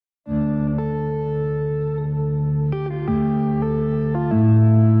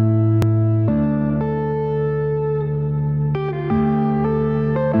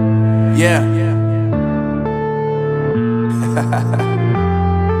Yeah.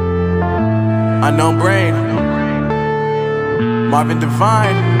 Unknown Brain, Marvin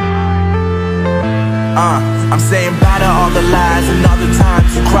Divine. I'm saying bye to all the lies and all the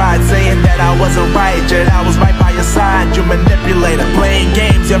times you cried, saying that I wasn't right, yet I was right by your side. You manipulator, playing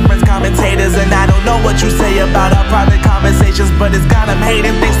games, your friends commentators, and I don't know what you say about our private conversations, but it's got them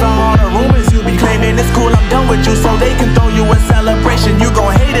hating. Thanks to all the rumors you be claiming. It's cool, I'm done with you, so they can throw you a celebration. You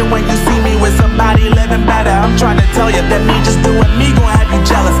gon' hate it when you see me with somebody living better. I'm trying to tell you that me just doing me gon' have you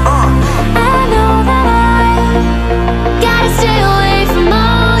jealous. I know that I gotta stay away from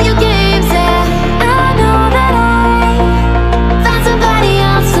all your games, yeah. I know that I found somebody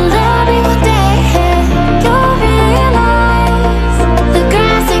else to love me one day, yeah. You'll realize the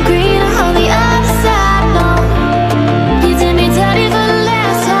grass ain't greener on the other side, no. You did me dirty for the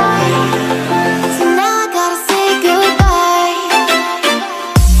last time, so now I gotta say goodbye.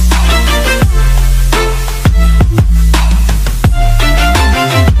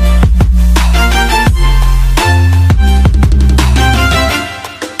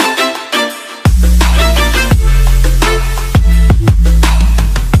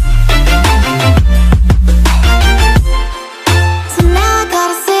 So now I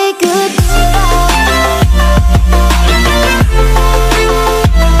gotta say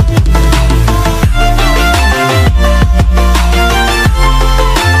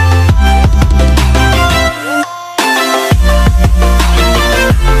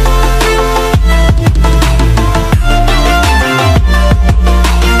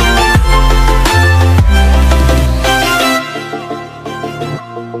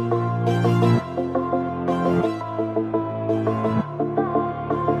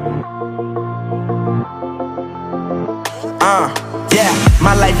Yeah,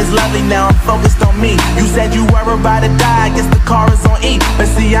 my life is lovely now, I'm focused on me. You said you were about to die, I guess the car is on E. But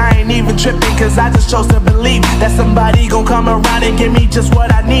see, I ain't even tripping, cause I just chose to believe that somebody gon' come around and give me just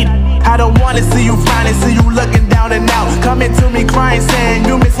what I need. I don't wanna see you frowning, see you looking down and out, coming to me crying, saying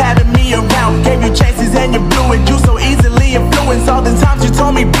you miss having me around. Gave you chances and you blew it, you so easily influenced. All the times you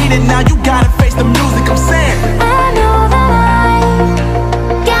told me beat it, now you gotta face the music. I'm saying I know that I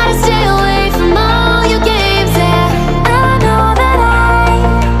gotta stay away from all your games, yeah. I know that I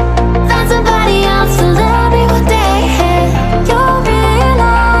found somebody else to love me one day, yeah. You'll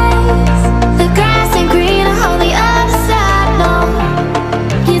realize the grass ain't greener on the other side, no.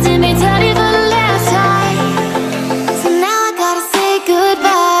 You did me dirty for the last time, so now I gotta say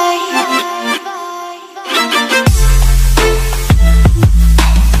goodbye.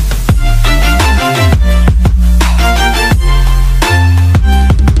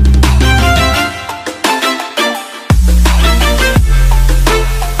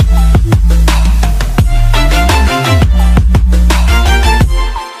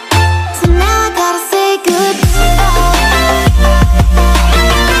 So now I gotta say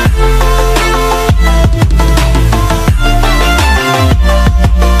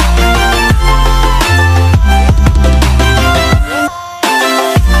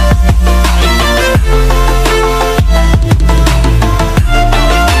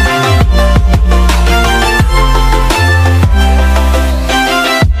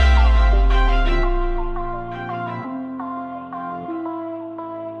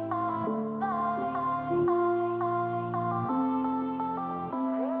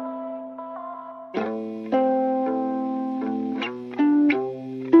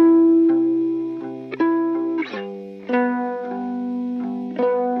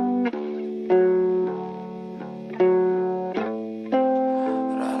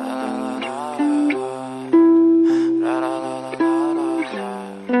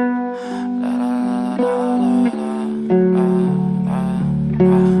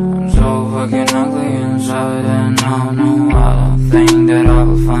I'm so fucking ugly inside, and I don't know. I don't think that I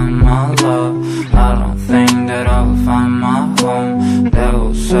will find my love. I don't think that I will find my home.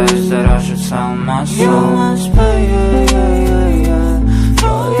 Devil says that I should sell my soul. You must pay,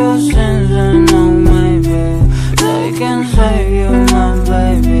 for your sins, and no, maybe they can save you, my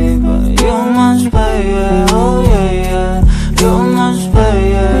baby, but you must pay, oh yeah. You must pay,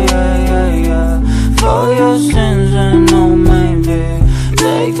 for your sins, and no, maybe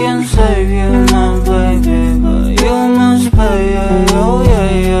they can save you, my baby, but you must pay, oh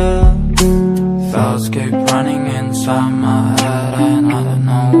yeah. Thoughts keep running inside my head, and I don't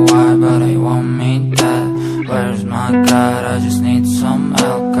know why, but I want me dead. Where's my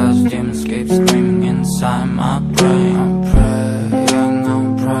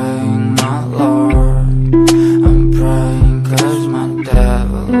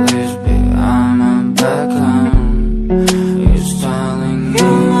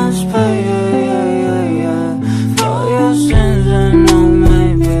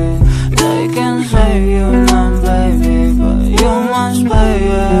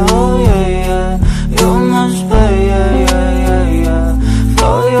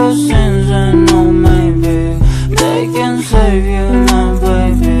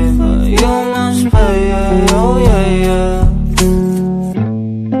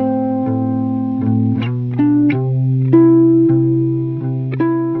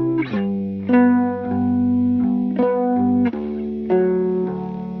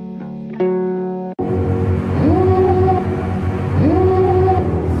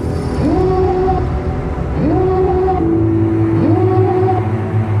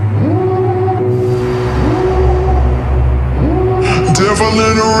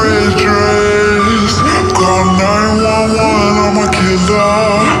red dress. Call 911, I'm a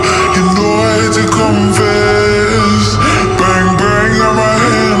killer. You know I hate to confess. Bang, bang, got my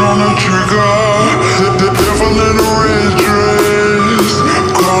hand on the trigger. The devil in a red dress.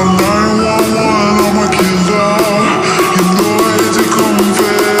 Call 911, I'm a killer. You know I hate to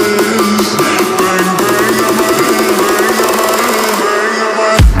confess. Bang, bang, got my hand, bang, got my hand, bang, got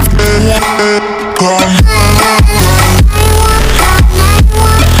my hand. Call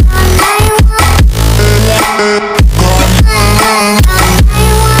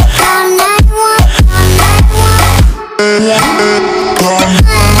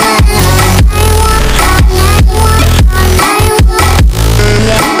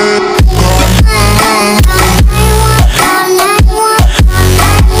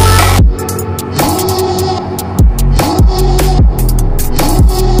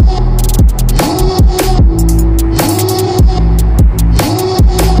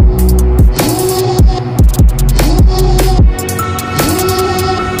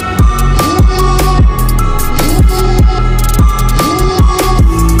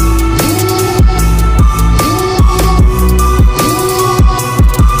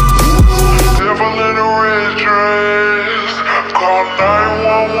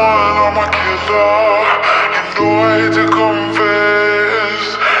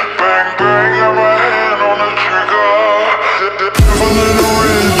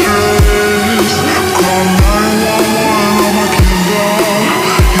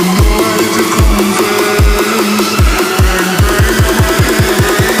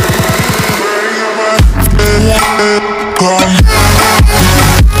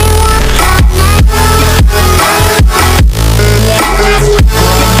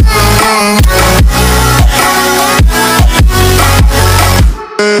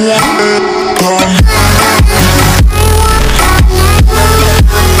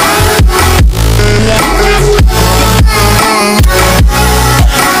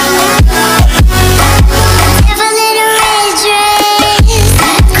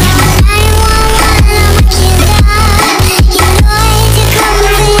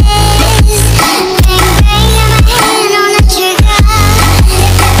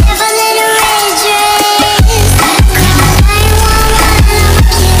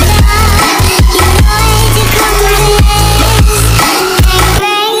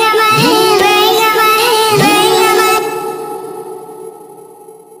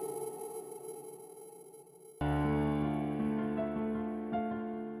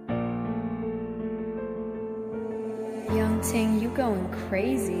Young Ting, you going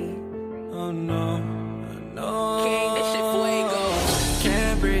crazy. Oh no, no. King, that shit fuego.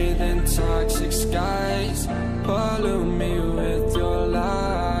 Can't breathe in toxic skies. Pollute me with your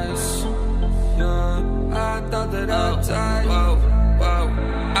lies. Yeah, I thought that I'd die. Whoa, whoa.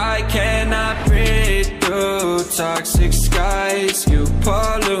 I cannot breathe through toxic skies. You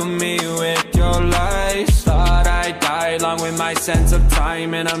pollute me with your lies. Thought I'd die along with my sense of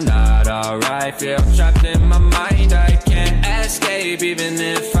time, and I'm not alright. Feel trapped in my mind, I can't escape even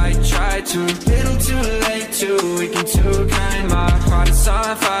if I try to. Little too late, too weak and too kind. My heart is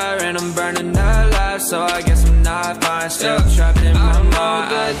on fire and I'm burning alive, so I guess I'm not fine. Still trapped in my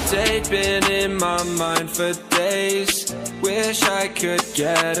mind. That date been in my mind for days. Wish I could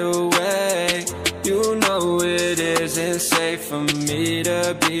get away. You know it isn't safe for me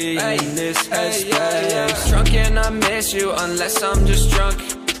to be in this headspace. Drunk and I miss you unless I'm just drunk.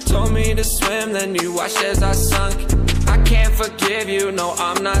 Told me to swim, then you watched as I sunk. I can't forgive you, no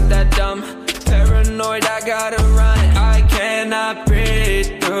I'm not that dumb. Paranoid, I gotta run. I cannot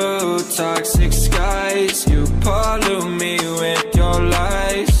breathe through toxic skies. You pollute me with your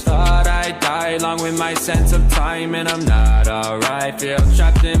lies. Thought I'd die along with my sense of time, and I'm not alright. Feel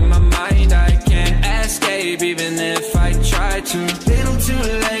trapped in my mind, I can't escape even if I try to. Little too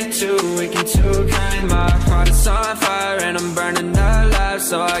late, too weak and too kind. My heart is on fire and I'm burning alive,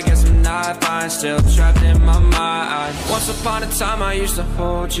 so I guess I'm not fine. Still trapped in my mind. Once upon a time I used to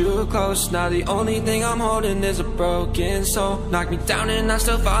hold you close. Now the only thing I'm holding is a broken soul. Knock me down and I'm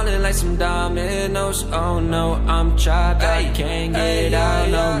still falling like some dominoes. Oh no, I'm trapped, I can't get out,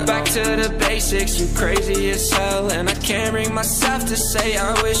 no. Back to the basics, you crazy as hell, and I can't bring myself to say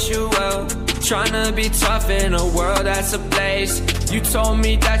I wish you well. Tryna be tough in a world that's ablaze. You told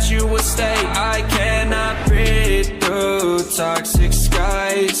me that you would stay. I cannot breathe through toxic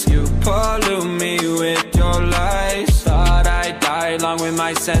skies. You pollute me with your lies. Thought I'd die along with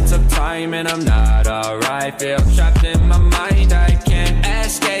my sense of time, and I'm not alright. Feel trapped in my mind, I can't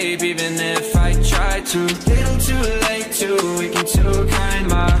escape even if I try to. Little too late, too weak and too kind.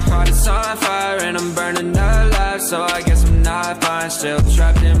 My heart is on fire and I'm burning alive, so I guess I'm not fine, still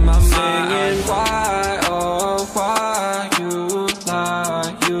trapped in my mind. Singing why, oh why you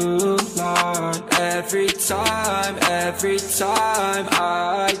lie, you lie. Every time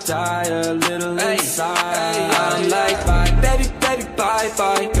I die a little inside. I'm like bye, baby, baby, bye,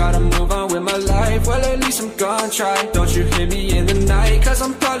 bye. Gotta move on with my life, well at least I'm gonna try. Don't you hear me in the night, cause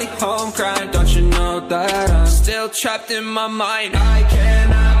I'm probably home crying. Don't you know that I'm still trapped in my mind? I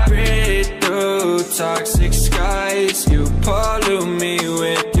cannot breathe through toxic skies. You pollute me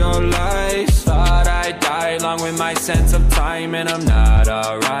with your lies. Thought I'd die along with my sense of time, and I'm not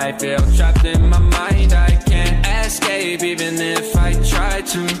alright. Feel trapped in my mind, I can't escape even if I try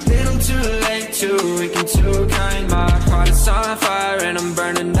to. Little too late, too weak and too kind. My heart is on fire and I'm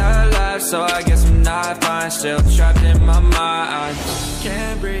burning alive, so I guess I'm not fine, still trapped in my mind.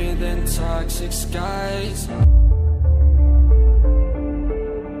 Can't breathe in toxic skies.